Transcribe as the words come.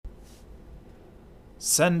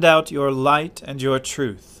Send out your light and your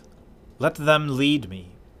truth. Let them lead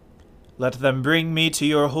me. Let them bring me to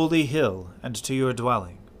your holy hill and to your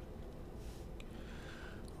dwelling.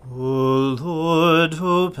 O Lord,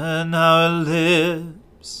 open our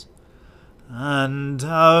lips, and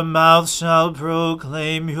our mouth shall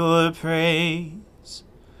proclaim your praise.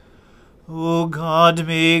 O God,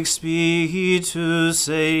 make speed to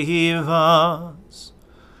save us.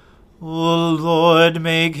 O Lord,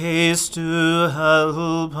 make haste to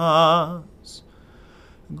help us.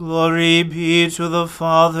 Glory be to the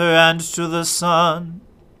Father, and to the Son,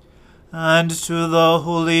 and to the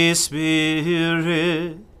Holy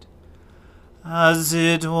Spirit, as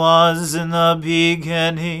it was in the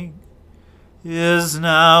beginning, is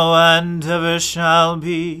now, and ever shall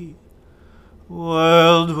be,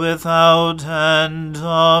 world without end.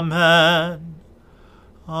 Amen.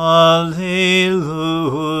 Alleluia.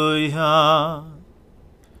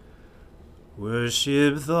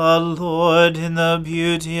 Worship the Lord in the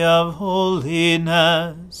beauty of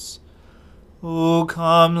holiness. O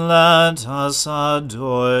come, let us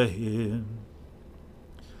adore him.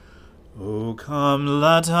 O come,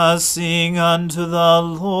 let us sing unto the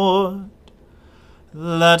Lord.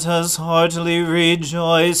 Let us heartily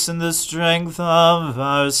rejoice in the strength of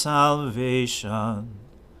our salvation.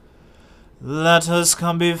 Let us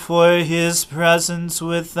come before his presence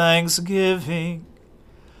with thanksgiving,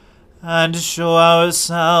 and show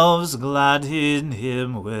ourselves glad in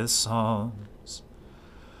him with songs.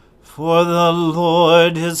 For the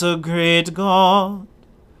Lord is a great God,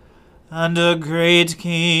 and a great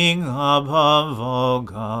King above all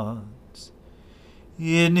gods.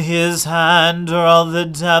 In his hand are all the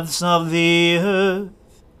depths of the earth,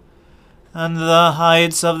 and the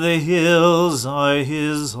heights of the hills are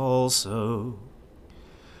his also.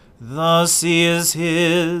 The sea is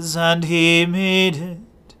his, and he made it,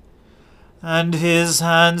 and his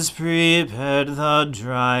hands prepared the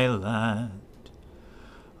dry land.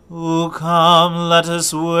 O come, let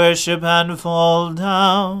us worship and fall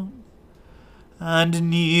down, and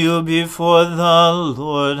kneel before the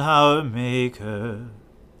Lord our Maker.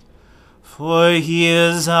 For he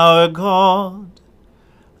is our God,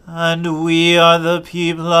 and we are the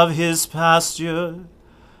people of his pasture,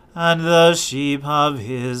 and the sheep of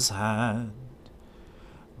his hand.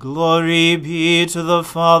 Glory be to the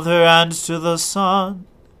Father, and to the Son,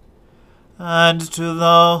 and to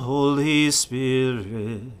the Holy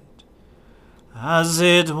Spirit, as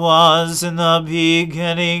it was in the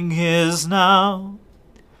beginning, is now,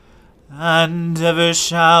 and ever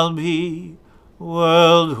shall be,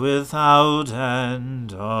 world without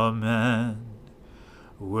end. Amen.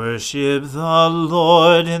 Worship the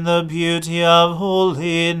Lord in the beauty of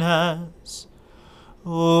holiness.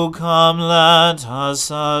 O come, let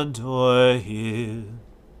us adore him.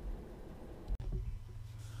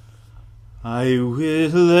 I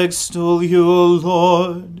will extol you, O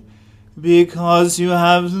Lord, because you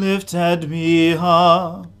have lifted me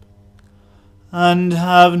up, and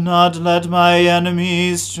have not let my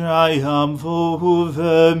enemies triumph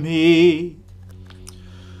over me.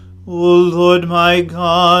 O Lord my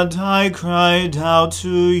God, I cried out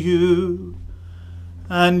to you,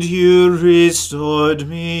 and you restored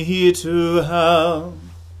me to health.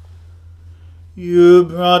 You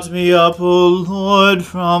brought me up, O Lord,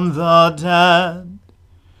 from the dead.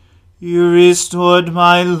 You restored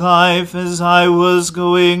my life as I was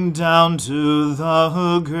going down to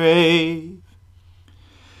the grave.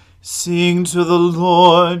 Sing to the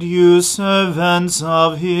Lord, you servants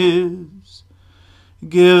of his.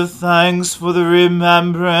 Give thanks for the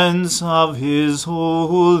remembrance of his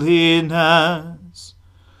holiness.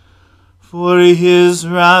 For his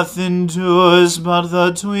wrath endures but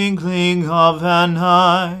the twinkling of an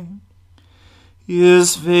eye,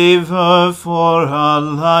 his favor for a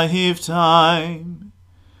lifetime.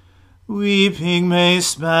 Weeping may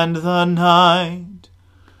spend the night,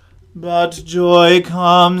 but joy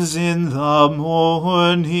comes in the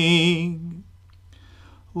morning.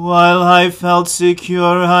 While I felt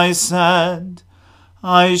secure, I said,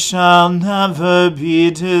 I shall never be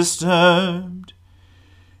disturbed.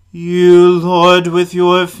 You, Lord, with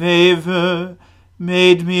your favor,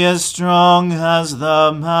 made me as strong as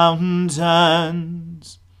the mountains.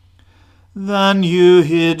 Then you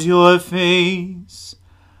hid your face,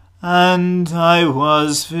 and I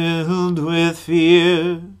was filled with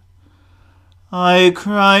fear. I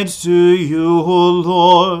cried to you, O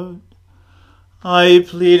Lord. I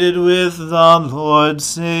pleaded with the Lord,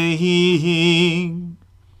 saying,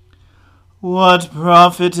 What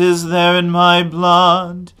profit is there in my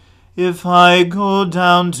blood if I go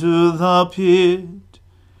down to the pit?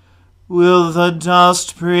 Will the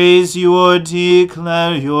dust praise you or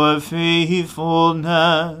declare your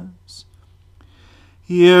faithfulness?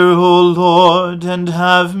 Hear, O Lord, and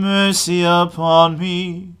have mercy upon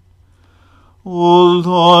me. O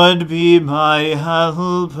Lord, be my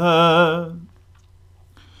helper.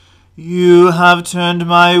 You have turned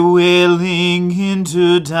my wailing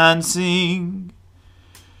into dancing.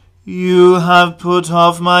 You have put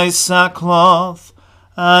off my sackcloth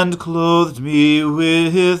and clothed me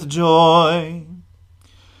with joy.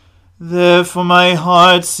 Therefore my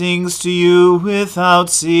heart sings to you without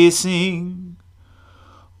ceasing.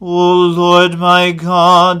 O Lord my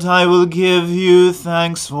God, I will give you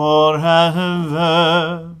thanks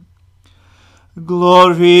forever.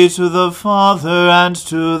 Glory to the Father, and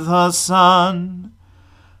to the Son,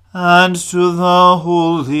 and to the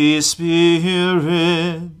Holy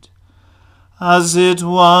Spirit, as it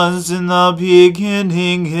was in the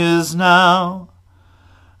beginning, is now,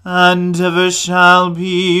 and ever shall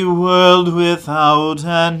be, world without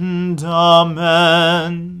end.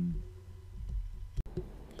 Amen.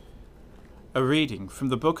 A reading from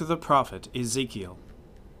the book of the prophet Ezekiel.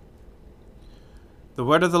 The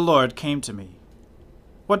word of the Lord came to me.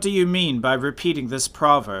 What do you mean by repeating this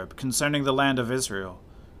proverb concerning the land of Israel?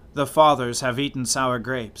 The fathers have eaten sour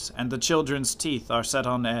grapes, and the children's teeth are set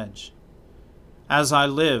on edge. As I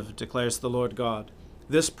live, declares the Lord God,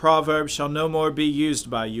 this proverb shall no more be used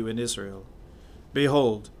by you in Israel.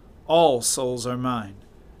 Behold, all souls are mine.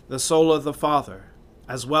 The soul of the Father,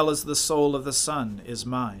 as well as the soul of the Son, is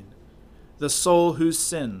mine. The soul who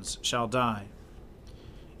sins shall die.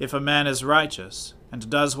 If a man is righteous, and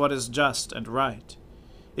does what is just and right,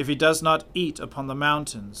 if he does not eat upon the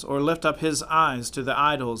mountains, or lift up his eyes to the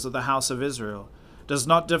idols of the house of Israel, does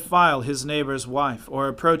not defile his neighbor's wife, or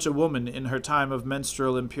approach a woman in her time of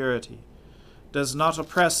menstrual impurity, does not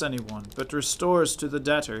oppress anyone, but restores to the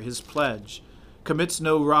debtor his pledge, commits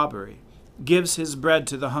no robbery, gives his bread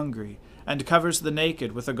to the hungry, and covers the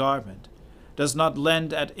naked with a garment, does not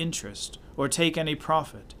lend at interest, or take any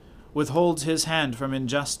profit, withholds his hand from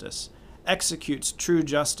injustice, executes true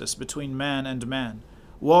justice between man and man,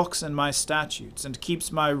 walks in my statutes, and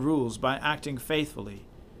keeps my rules by acting faithfully.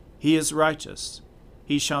 He is righteous.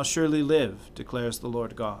 He shall surely live, declares the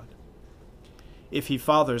Lord God. If he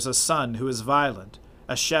fathers a son who is violent,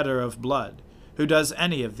 a shedder of blood, who does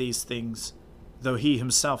any of these things, though he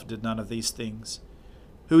himself did none of these things,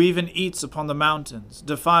 who even eats upon the mountains,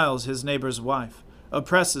 defiles his neighbor's wife,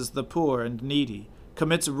 oppresses the poor and needy,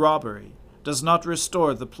 commits robbery, does not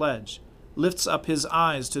restore the pledge, lifts up his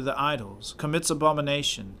eyes to the idols, commits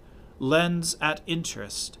abomination, lends at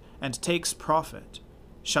interest, and takes profit,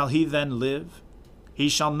 shall he then live? He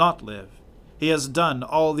shall not live. He has done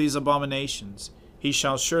all these abominations. He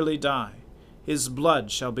shall surely die. His blood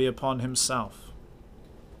shall be upon himself.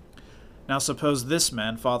 Now suppose this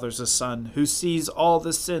man fathers a son, who sees all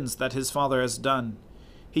the sins that his father has done.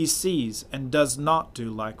 He sees and does not do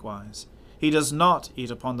likewise. He does not eat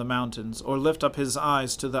upon the mountains, or lift up his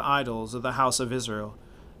eyes to the idols of the house of Israel,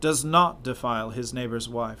 does not defile his neighbor's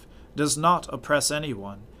wife, does not oppress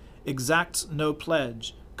anyone, exacts no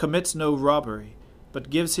pledge, commits no robbery, but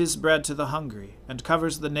gives his bread to the hungry, and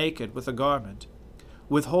covers the naked with a garment,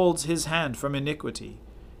 withholds his hand from iniquity,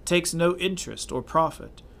 takes no interest or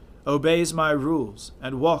profit, obeys my rules,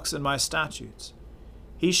 and walks in my statutes.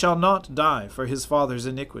 He shall not die for his father's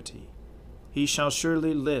iniquity. He shall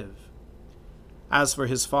surely live. As for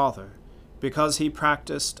his father, because he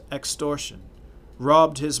practiced extortion,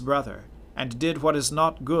 robbed his brother, and did what is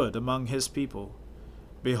not good among his people,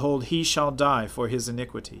 behold, he shall die for his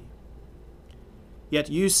iniquity. Yet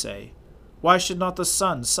you say, why should not the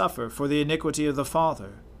son suffer for the iniquity of the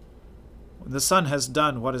father? When the son has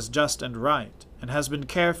done what is just and right, and has been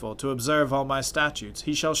careful to observe all my statutes,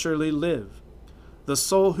 he shall surely live. The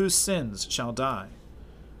soul who sins shall die.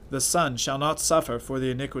 The son shall not suffer for the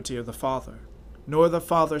iniquity of the father, nor the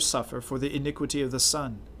father suffer for the iniquity of the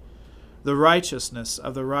son. The righteousness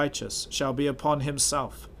of the righteous shall be upon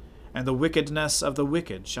himself, and the wickedness of the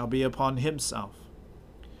wicked shall be upon himself.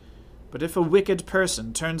 But if a wicked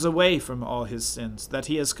person turns away from all his sins that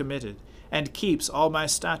he has committed, and keeps all my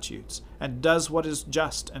statutes, and does what is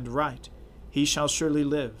just and right, he shall surely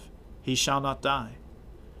live, he shall not die.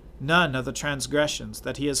 None of the transgressions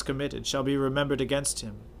that he has committed shall be remembered against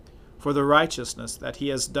him. For the righteousness that he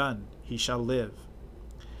has done, he shall live.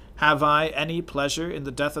 Have I any pleasure in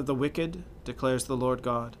the death of the wicked, declares the Lord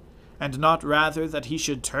God, and not rather that he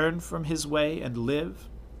should turn from his way and live?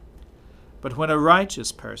 But when a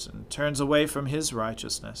righteous person turns away from his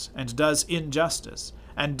righteousness, and does injustice,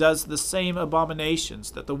 and does the same abominations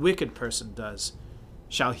that the wicked person does,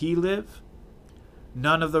 shall he live?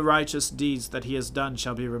 None of the righteous deeds that he has done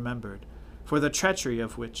shall be remembered, for the treachery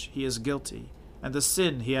of which he is guilty, and the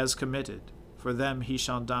sin he has committed, for them he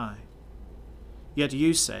shall die. Yet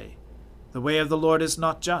you say, The way of the Lord is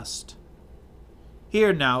not just.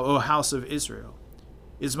 Hear now, O house of Israel.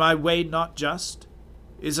 Is my way not just?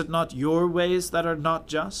 Is it not your ways that are not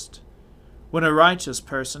just? When a righteous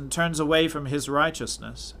person turns away from his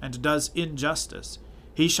righteousness and does injustice,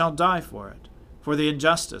 he shall die for it. For the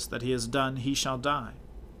injustice that he has done, he shall die.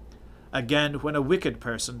 Again, when a wicked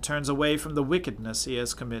person turns away from the wickedness he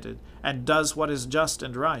has committed, and does what is just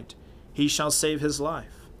and right, he shall save his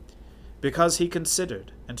life. Because he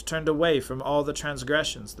considered and turned away from all the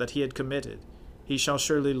transgressions that he had committed, he shall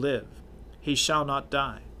surely live. He shall not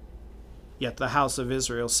die. Yet the house of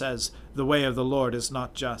Israel says, The way of the Lord is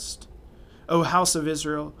not just. O house of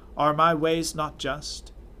Israel, are my ways not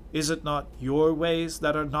just? Is it not your ways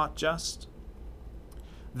that are not just?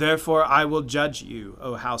 Therefore I will judge you,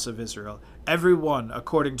 O house of Israel, every one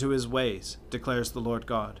according to his ways, declares the Lord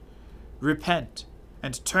God. Repent,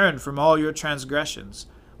 and turn from all your transgressions,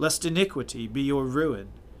 lest iniquity be your ruin.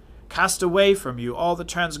 Cast away from you all the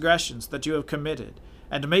transgressions that you have committed,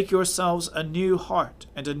 and make yourselves a new heart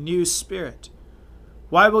and a new spirit.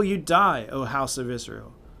 Why will you die, O house of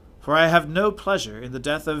Israel? For I have no pleasure in the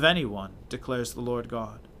death of anyone, declares the Lord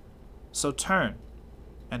God. So turn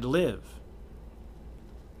and live.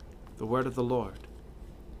 The word of the Lord.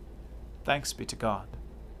 Thanks be to God.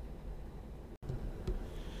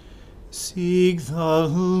 Seek the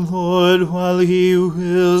Lord while he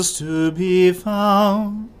wills to be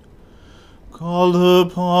found. Call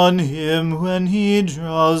upon him when he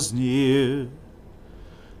draws near.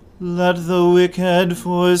 Let the wicked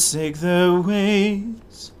forsake their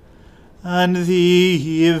ways, and the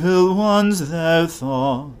evil ones their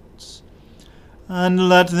thoughts. And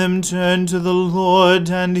let them turn to the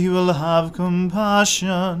Lord, and he will have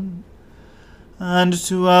compassion, and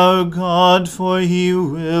to our God, for he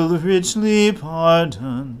will richly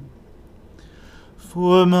pardon.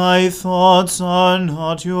 For my thoughts are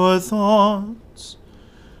not your thoughts,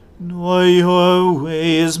 nor your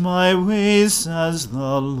ways my ways, says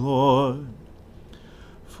the Lord.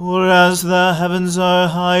 For as the heavens are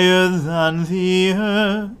higher than the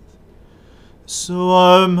earth, so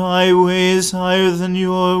are my ways higher than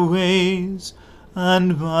your ways,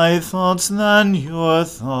 and my thoughts than your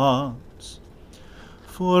thoughts.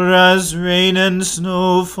 For as rain and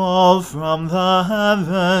snow fall from the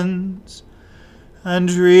heavens,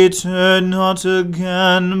 and return not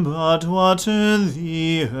again, but water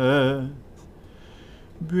the earth,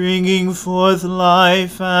 bringing forth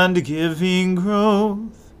life and giving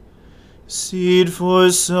growth, seed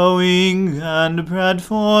for sowing and bread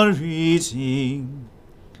for eating,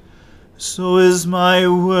 so is my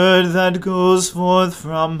word that goes forth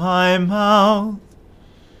from my mouth.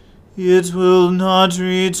 It will not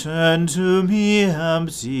return to me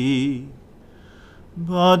empty,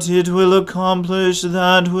 but it will accomplish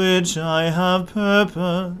that which I have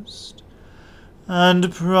purposed,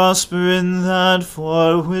 and prosper in that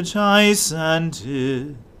for which I sent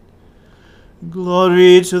it.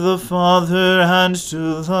 Glory to the Father, and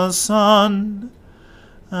to the Son,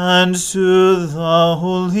 and to the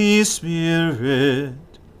Holy Spirit,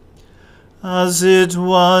 as it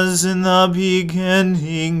was in the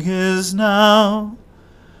beginning, is now,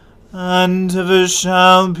 and ever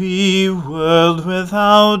shall be, world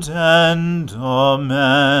without end.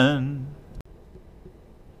 Amen.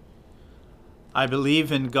 I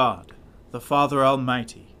believe in God, the Father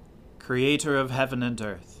Almighty, creator of heaven and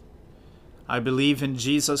earth. I believe in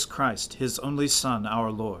Jesus Christ, his only Son,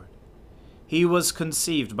 our Lord. He was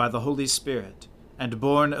conceived by the Holy Spirit, and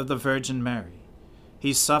born of the Virgin Mary.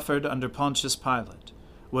 He suffered under Pontius Pilate,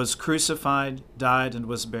 was crucified, died, and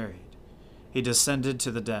was buried. He descended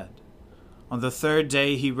to the dead. On the third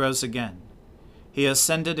day he rose again. He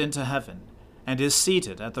ascended into heaven, and is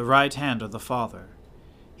seated at the right hand of the Father.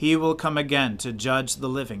 He will come again to judge the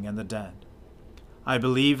living and the dead. I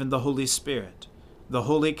believe in the Holy Spirit, the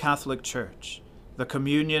Holy Catholic Church, the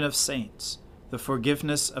communion of saints, the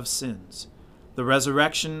forgiveness of sins, the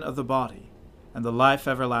resurrection of the body, and the life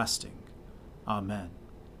everlasting. Amen.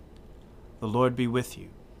 The Lord be with you.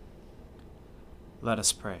 Let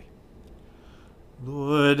us pray.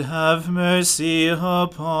 Lord, have mercy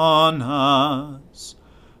upon us.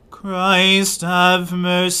 Christ, have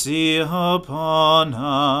mercy upon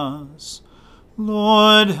us.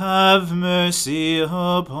 Lord, have mercy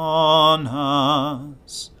upon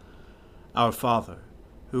us. Our Father,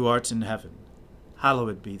 who art in heaven,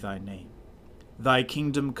 hallowed be thy name. Thy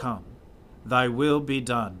kingdom come, thy will be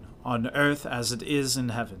done, on earth as it is in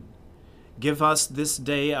heaven. Give us this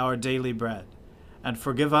day our daily bread, and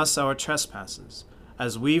forgive us our trespasses,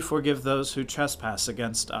 as we forgive those who trespass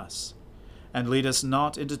against us. And lead us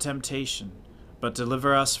not into temptation, but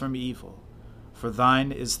deliver us from evil. For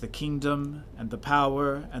thine is the kingdom, and the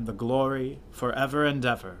power, and the glory, forever and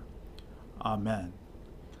ever. Amen.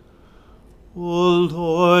 O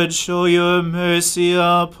Lord, show your mercy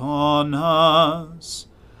upon us,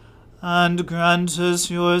 and grant us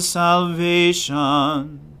your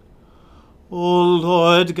salvation. O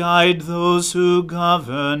Lord, guide those who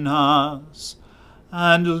govern us,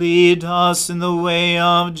 and lead us in the way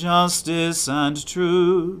of justice and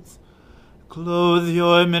truth. Clothe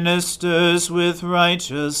your ministers with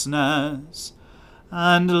righteousness,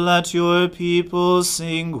 and let your people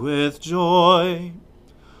sing with joy.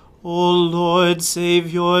 O Lord,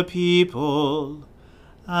 save your people,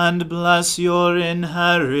 and bless your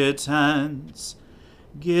inheritance.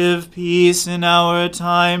 Give peace in our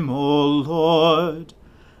time, O Lord,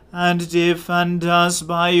 and defend us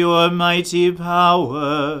by your mighty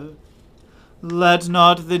power. Let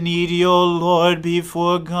not the needy, O Lord, be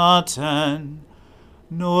forgotten,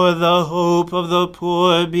 nor the hope of the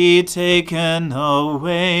poor be taken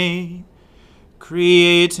away.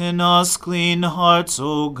 Create in us clean hearts,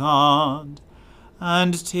 O God,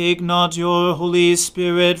 and take not your Holy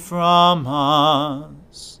Spirit from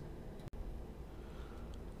us.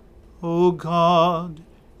 O God,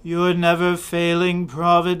 your never-failing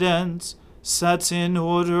providence sets in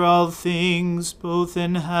order all things, both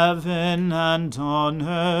in heaven and on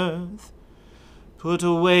earth. Put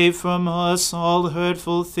away from us all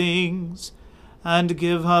hurtful things, and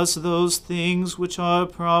give us those things which are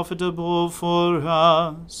profitable for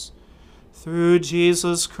us. Through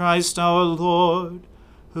Jesus Christ our Lord,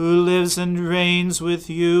 who lives and reigns with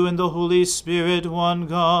you in the Holy Spirit, one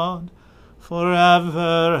God,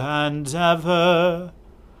 forever and ever.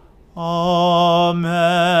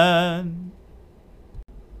 Amen.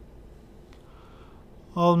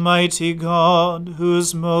 Almighty God,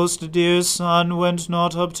 whose most dear Son went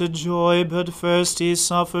not up to joy, but first he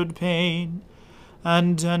suffered pain,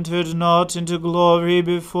 and entered not into glory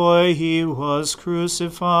before he was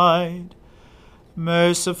crucified,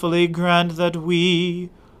 mercifully grant that we,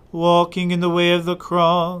 walking in the way of the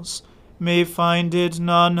cross, may find it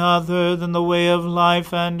none other than the way of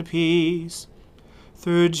life and peace.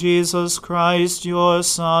 Through Jesus Christ, your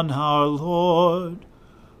Son, our Lord.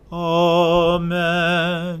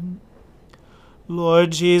 Amen.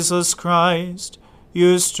 Lord Jesus Christ,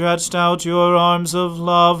 you stretched out your arms of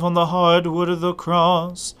love on the hard wood of the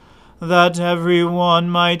cross, that every one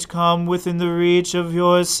might come within the reach of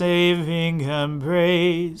your saving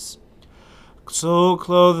embrace. So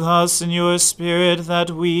clothe us in your Spirit,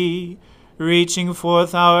 that we, reaching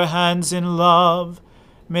forth our hands in love,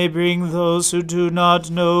 may bring those who do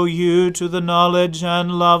not know you to the knowledge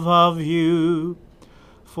and love of you,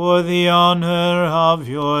 for the honor of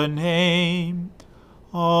your name.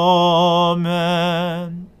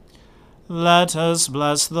 Amen. Let us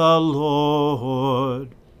bless the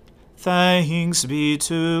Lord. Thanks be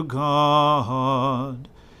to God.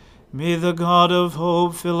 May the God of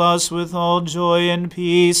hope fill us with all joy and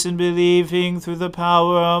peace in believing through the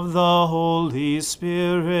power of the Holy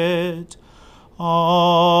Spirit.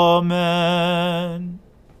 Amen.